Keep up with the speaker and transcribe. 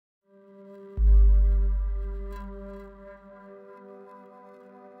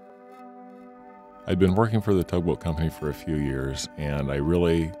I'd been working for the tugboat company for a few years, and I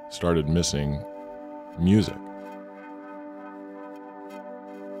really started missing music.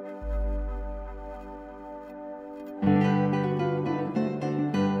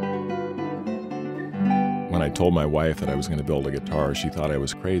 When I told my wife that I was going to build a guitar, she thought I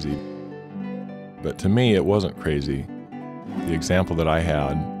was crazy. But to me, it wasn't crazy. The example that I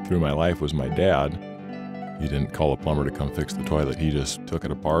had through my life was my dad. He didn't call a plumber to come fix the toilet. He just took it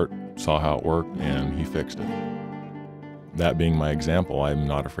apart, saw how it worked, and he fixed it. That being my example, I'm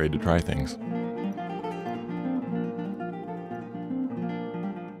not afraid to try things.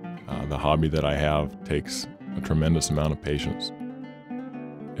 The hobby that I have takes a tremendous amount of patience.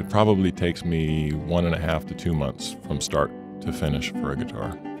 It probably takes me 1.5 to 2 months from start to finish for a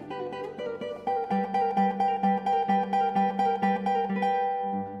guitar.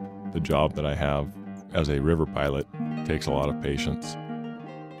 The job that I have as a river pilot takes a lot of patience.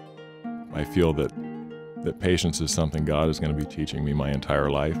 I feel that patience is something God is going to be teaching me my entire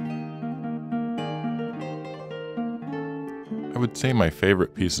life. I would say my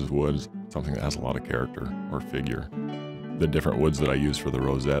favorite piece of wood is something that has a lot of character or figure. The different woods that I use for the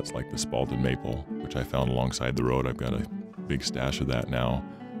rosettes, like the spalted maple, which I found alongside the road. I've got a big stash of that now.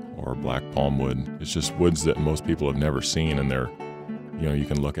 Or black palm wood. It's just woods that most people have never seen, and they're, you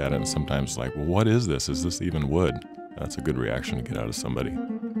can look at it and sometimes like, well, what is this? Is this even wood? That's a good reaction to get out of somebody.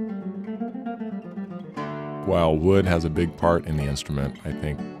 While wood has a big part in the instrument, I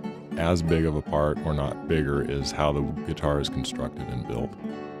think as big of a part, or not bigger, is how the guitar is constructed and built.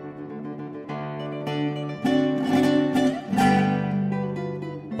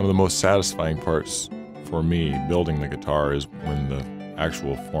 One of the most satisfying parts for me building the guitar is when the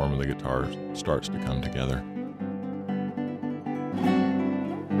actual form of the guitar starts to come together.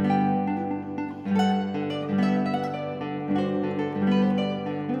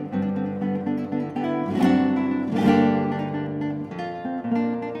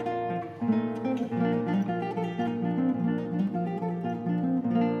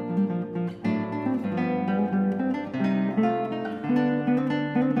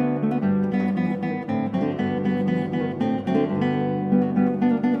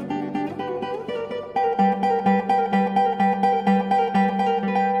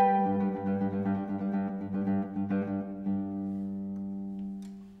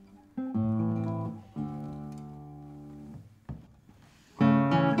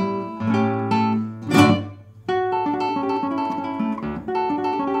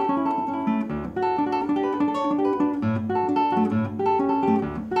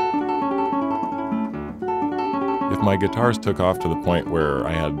 If my guitars took off to the point where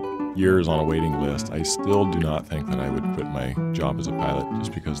I had years on a waiting list, I still do not think that I would quit my job as a pilot,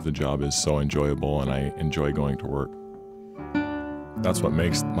 just because the job is so enjoyable and I enjoy going to work. That's what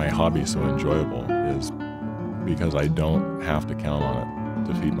makes my hobby so enjoyable, is because I don't have to count on it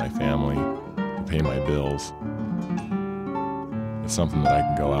to feed my family, to pay my bills. It's something that I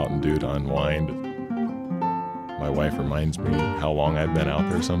can go out and do to unwind. My wife reminds me how long I've been out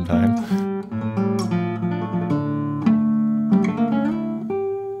there sometimes.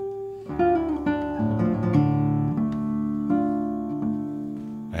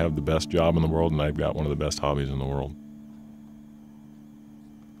 I have the best job in the world, and I've got one of the best hobbies in the world.